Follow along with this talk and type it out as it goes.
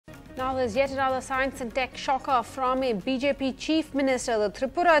Now there's yet another science and tech shocker from a BJP Chief Minister. The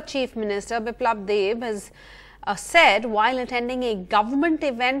Tripura Chief Minister, Biplab Deb, has said while attending a government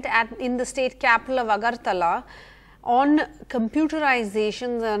event in the state capital of Agartala on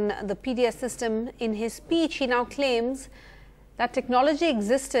computerization and the PDS system. In his speech, he now claims that technology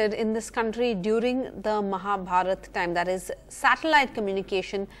existed in this country during the Mahabharata time. That is, satellite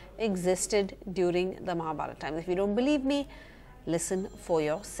communication existed during the Mahabharata time. If you don't believe me, listen for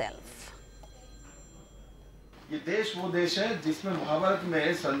yourself. ये देश वो देश है जिसमें महाभारत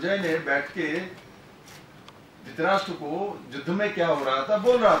में संजय ने बैठ के धृतराष्ट्र को युद्ध में क्या हो रहा था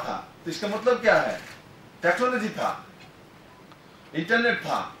बोल रहा था। तो इसका मतलब क्या है? टेक्नोलॉजी था, इंटरनेट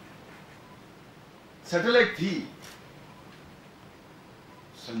था, सैटेलाइट थी।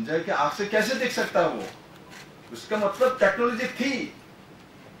 संजय के आंख से कैसे देख सकता वो? उसका मतलब टेक्नोलॉजी थी।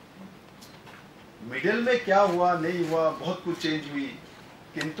 मिडिल में क्या हुआ नहीं हुआ, बहुत कुछ चेंज हुई,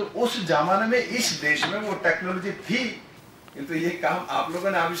 किंतु उस जमाने में इस देश में वो टेक्नोलॉजी थी। किंतु ये काम आप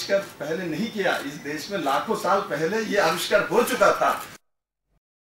लोगों ने आविष्कार पहले नहीं किया। इस देश में लाखों साल पहले ये आविष्कार हो चुका था।